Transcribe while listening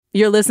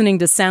You're listening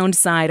to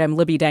Soundside. I'm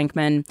Libby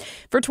Dankman.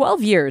 For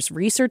 12 years,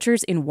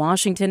 researchers in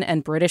Washington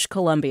and British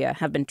Columbia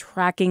have been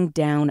tracking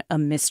down a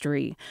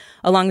mystery.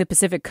 Along the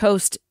Pacific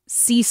coast,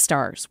 sea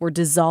stars were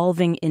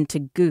dissolving into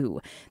goo.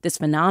 This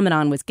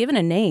phenomenon was given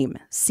a name,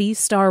 sea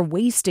star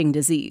wasting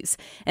disease,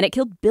 and it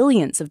killed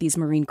billions of these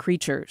marine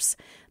creatures.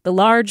 The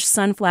large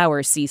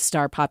sunflower sea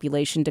star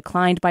population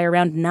declined by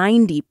around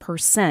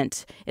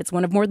 90%. It's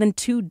one of more than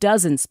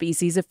 24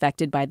 species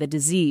affected by the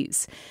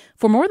disease.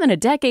 For more than a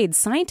decade,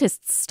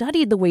 scientists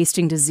studied the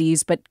wasting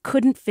disease but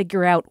couldn't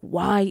figure out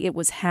why it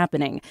was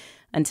happening.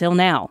 Until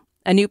now.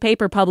 A new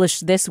paper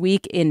published this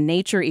week in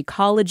Nature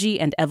Ecology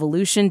and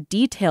Evolution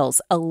details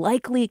a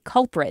likely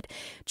culprit.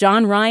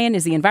 John Ryan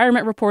is the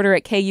environment reporter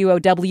at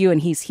KUOW,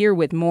 and he's here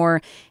with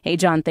more. Hey,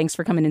 John, thanks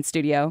for coming in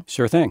studio.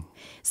 Sure thing.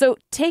 So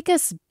take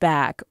us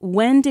back.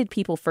 When did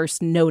people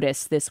first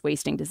notice this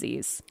wasting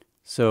disease?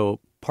 So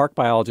park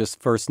biologists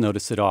first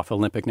noticed it off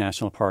Olympic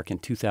National Park in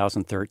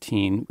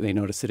 2013. They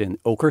noticed it in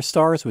ochre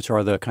stars, which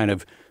are the kind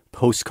of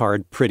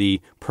postcard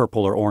pretty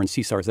purple or orange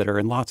sea stars that are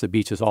in lots of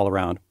beaches all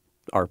around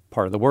our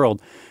part of the world.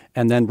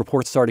 And then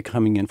reports started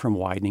coming in from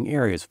widening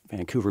areas,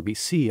 Vancouver,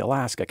 BC,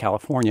 Alaska,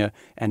 California,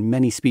 and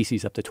many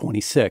species up to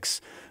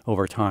 26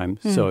 over time.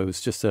 So it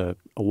was just a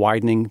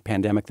widening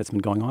pandemic that's been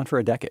going on for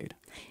a decade.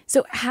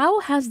 So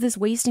how has this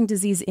wasting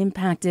disease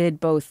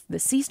impacted both the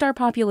sea star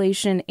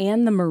population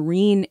and the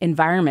marine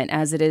environment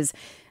as it is,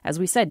 as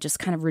we said, just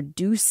kind of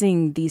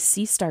reducing these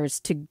sea stars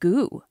to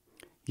goo?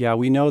 Yeah,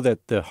 we know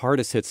that the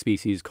hardest hit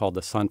species called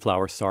the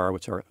sunflower star,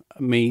 which are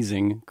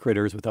amazing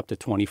critters with up to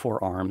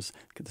 24 arms,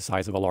 the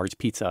size of a large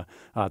pizza,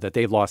 that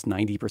they've lost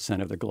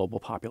 90% of their global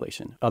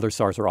population. Other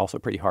stars are also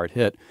pretty hard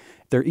hit.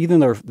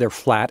 They're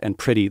flat and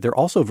pretty. They're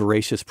also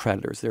voracious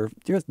predators.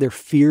 They're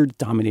feared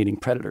dominating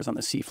predators on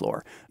the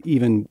seafloor.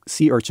 Even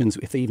sea urchins,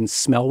 if they even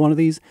smell one of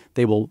these,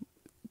 they will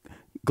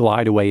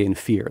glide away in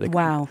fear.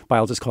 Wow.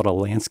 Biologists call it a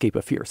landscape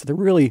of fear. So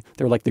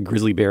they're like the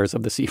grizzly bears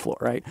of the seafloor,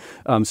 right?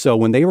 So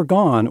when they were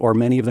gone, or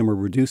many of them were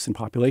reduced in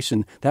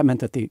population, that meant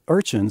that the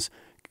urchins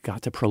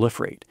got to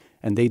proliferate.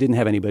 And they didn't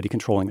have anybody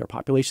controlling their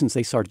populations.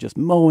 They started just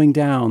mowing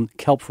down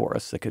kelp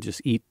forests that could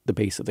just eat the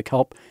base of the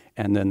kelp.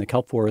 And then the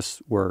kelp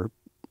forests were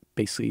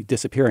basically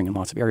disappearing in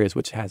lots of areas,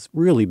 which has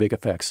really big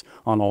effects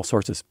on all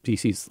sorts of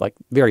species, like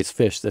various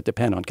fish that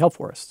depend on kelp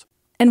forests.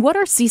 And what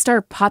are sea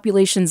star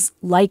populations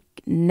like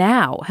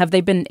now? Have they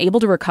been able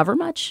to recover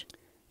much?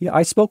 Yeah,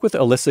 I spoke with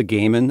Alyssa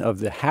Gaiman of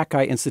the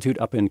Hackeye Institute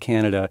up in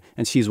Canada,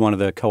 and she's one of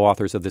the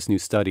co-authors of this new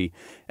study.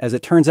 As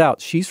it turns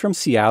out, she's from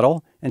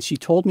Seattle, and she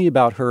told me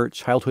about her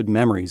childhood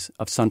memories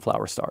of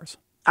sunflower stars.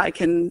 I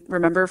can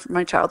remember from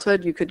my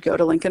childhood, you could go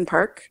to Lincoln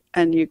Park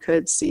and you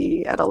could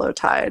see at a low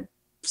tide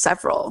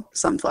several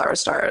sunflower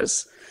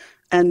stars.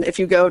 And if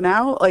you go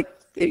now,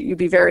 you'd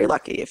be very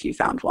lucky if you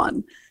found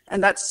one.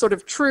 And that's sort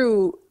of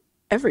true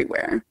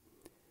everywhere.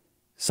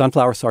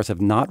 Sunflower stars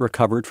have not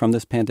recovered from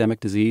this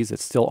pandemic disease.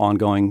 It's still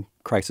ongoing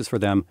crisis for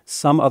them.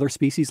 Some other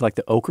species, like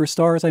the ochre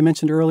stars I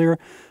mentioned earlier,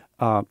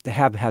 they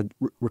have had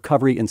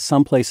recovery in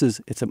some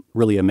places. It's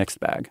really a mixed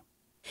bag.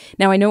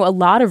 Now, I know a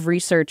lot of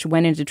research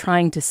went into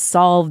trying to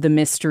solve the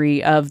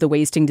mystery of the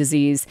wasting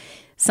disease.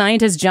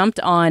 Scientists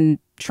jumped on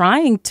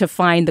trying to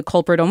find the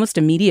culprit almost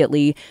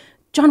immediately.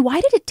 John,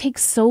 why did it take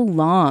so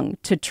long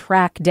to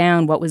track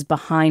down what was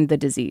behind the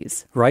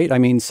disease? Right. I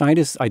mean,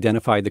 scientists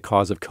identified the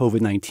cause of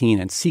COVID-19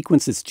 and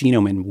sequenced its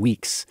genome in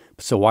weeks.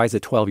 So why is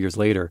it 12 years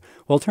later?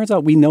 Well, it turns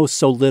out we know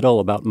so little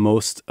about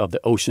most of the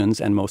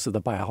oceans and most of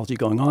the biology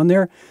going on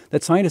there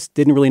that scientists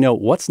didn't really know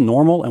what's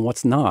normal and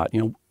what's not.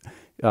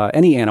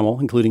 Any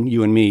animal, including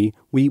you and me,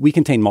 we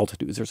contain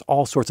multitudes. There's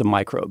all sorts of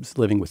microbes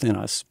living within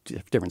us,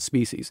 different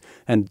species.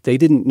 And they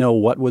didn't know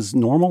what was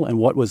normal and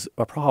what was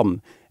a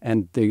problem.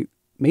 And they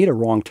made a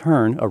wrong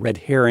turn, a red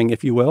herring,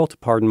 if you will, to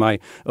pardon my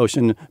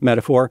ocean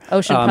metaphor.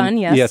 Ocean pun,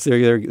 yes. Yes, there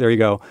you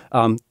go.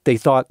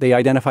 They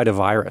identified a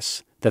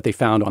virus that they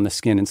found on the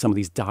skin in some of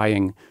these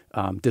dying,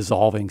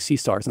 dissolving sea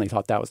stars, and they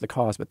thought that was the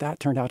cause. But that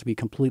turned out to be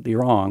completely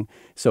wrong.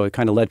 So it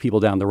kind of led people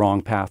down the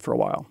wrong path for a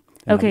while.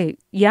 Okay,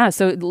 yeah,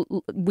 so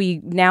we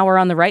now are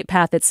on the right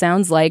path, it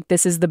sounds like.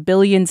 This is the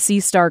billion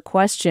sea star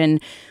question.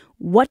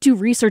 What do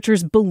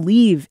researchers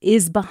believe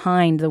is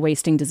behind the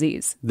wasting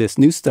disease? This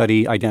new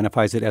study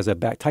identifies it as a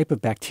type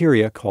of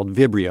bacteria called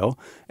Vibrio.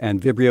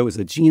 And Vibrio is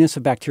a genus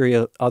of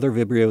bacteria. Other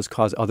Vibrios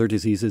cause other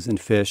diseases in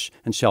fish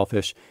and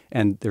shellfish.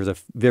 And there's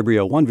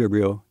one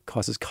Vibrio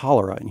causes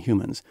cholera in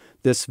humans.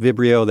 This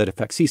Vibrio that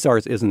affects sea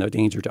stars isn't a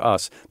danger to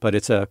us, but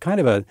it's a kind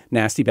of a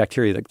nasty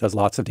bacteria that does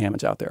lots of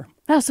damage out there.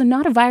 Oh, so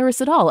not a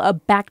virus at all, a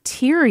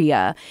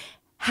bacteria.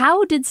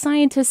 How did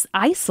scientists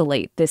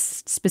isolate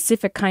this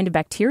specific kind of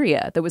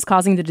bacteria that was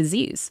causing the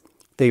disease?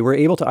 They were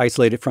able to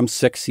isolate it from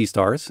 6 sea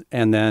stars,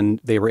 and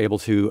then they were able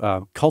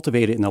to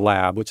cultivate it in the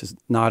lab, which is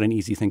not an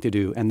easy thing to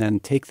do, and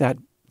then take that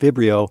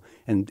Vibrio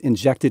and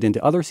inject it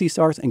into other sea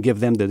stars and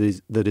give them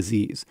the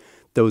disease.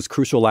 Those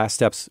crucial last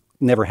steps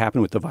never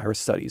happened with the virus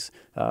studies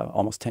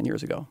almost 10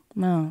 years ago.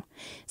 Wow.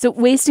 So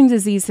wasting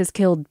disease has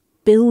killed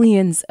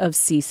billions of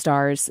sea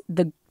stars.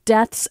 The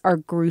deaths are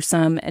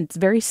gruesome, and it's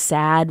very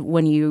sad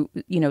when you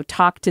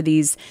talk to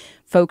these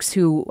folks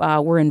who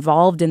were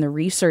involved in the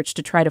research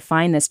to try to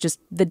find this, just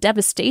the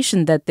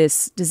devastation that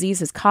this disease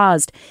has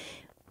caused.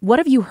 What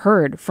have you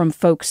heard from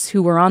folks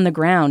who were on the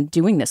ground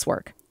doing this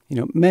work?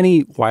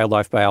 Many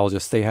wildlife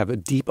biologists, they have a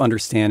deep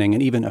understanding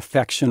and even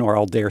affection, or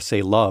I'll dare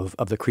say love,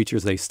 of the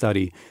creatures they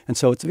study. And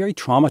so it's very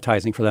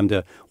traumatizing for them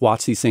to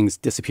watch these things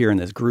disappear in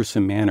this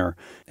gruesome manner.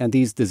 And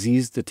these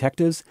disease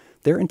detectives,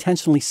 they're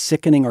intentionally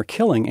sickening or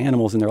killing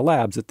animals in their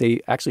labs that they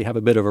actually have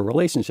a bit of a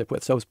relationship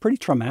with. So it's pretty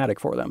traumatic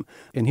for them.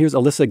 And here's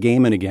Alyssa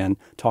Gaiman again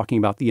talking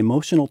about the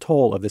emotional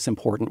toll of this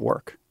important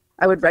work.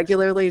 I would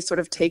regularly sort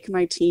of take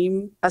my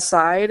team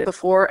aside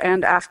before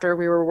and after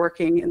we were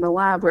working in the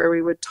lab, where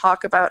we would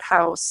talk about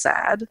how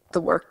sad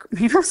the work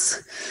made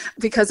us,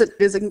 because it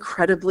is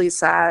incredibly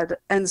sad.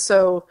 And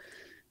so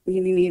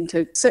you need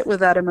to sit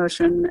with that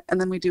emotion, and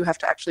then we do have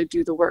to actually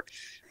do the work.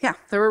 Yeah,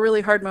 there were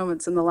really hard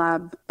moments in the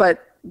lab,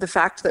 but the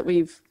fact that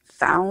we've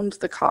found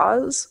the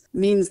cause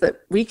means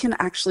that we can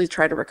actually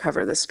try to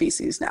recover the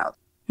species now.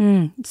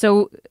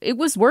 So it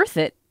was worth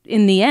it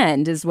in the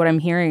end, is what I'm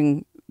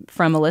hearing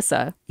from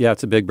Alyssa. Yeah,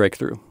 it's a big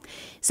breakthrough.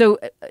 So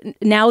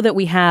now that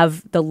we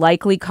have the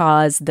likely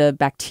cause, the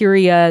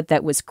bacteria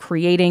that was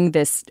creating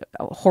this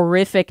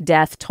horrific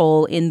death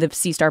toll in the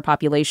sea star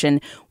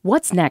population,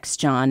 what's next,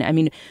 John? I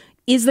mean,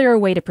 is there a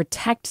way to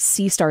protect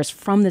sea stars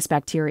from this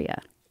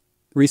bacteria?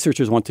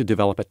 Researchers want to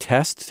develop a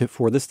test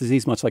for this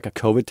disease, much like a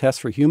COVID test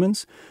for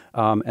humans.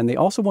 And they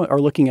also are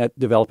looking at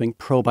developing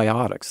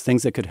probiotics,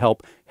 things that could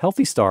help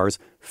healthy stars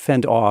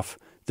fend off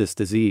this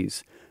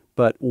disease.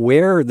 But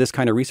where this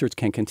kind of research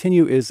can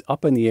continue is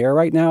up in the air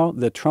right now.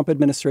 The Trump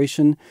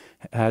administration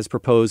has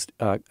proposed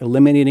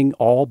eliminating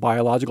all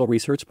biological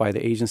research by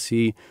the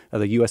agency,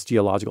 the U.S.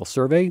 Geological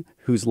Survey,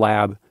 whose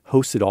lab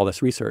hosted all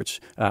this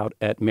research out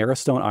at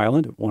Marrowstone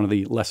Island, one of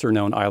the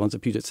lesser-known islands of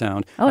Puget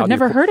Sound. Oh, I've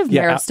never heard of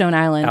Marrowstone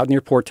Island. Out near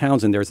Port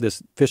Townsend, there's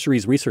this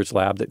fisheries research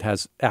lab that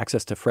has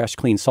access to fresh,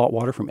 clean salt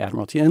water from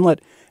Admiralty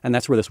Inlet, and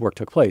that's where this work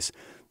took place.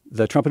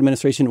 The Trump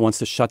administration wants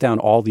to shut down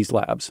all these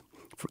labs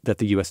that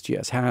the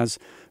USGS has.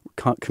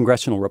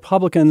 Congressional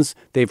Republicans,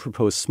 they've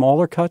proposed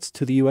smaller cuts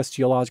to the U.S.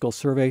 Geological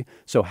Survey.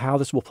 So how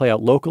this will play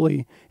out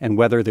locally and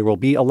whether there will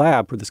be a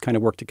lab for this kind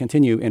of work to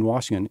continue in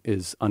Washington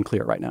is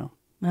unclear right now.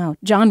 Wow.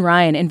 John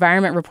Ryan,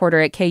 environment reporter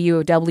at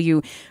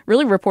KUOW,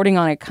 really reporting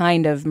on a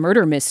kind of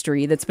murder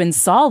mystery that's been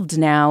solved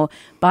now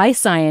by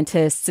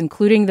scientists,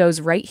 including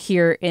those right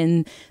here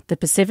in the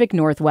Pacific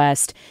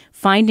Northwest,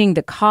 finding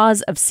the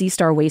cause of sea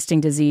star wasting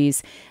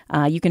disease.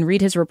 You can read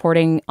his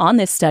reporting on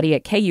this study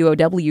at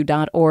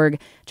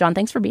KUOW.org. John,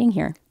 thanks for being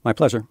here. My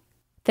pleasure.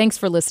 Thanks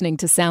for listening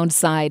to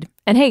Soundside.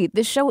 And hey,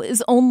 this show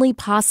is only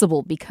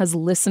possible because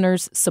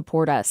listeners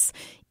support us.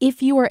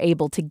 If you are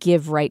able to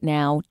give right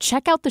now,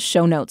 check out the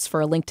show notes for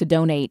a link to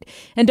donate.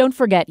 And don't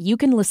forget, you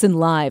can listen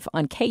live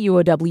on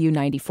KUOW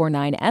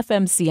 94.9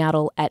 FM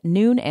Seattle at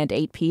noon and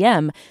 8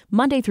 p.m.,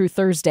 Monday through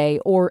Thursday,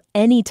 or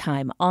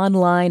anytime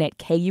online at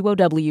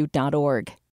KUOW.org.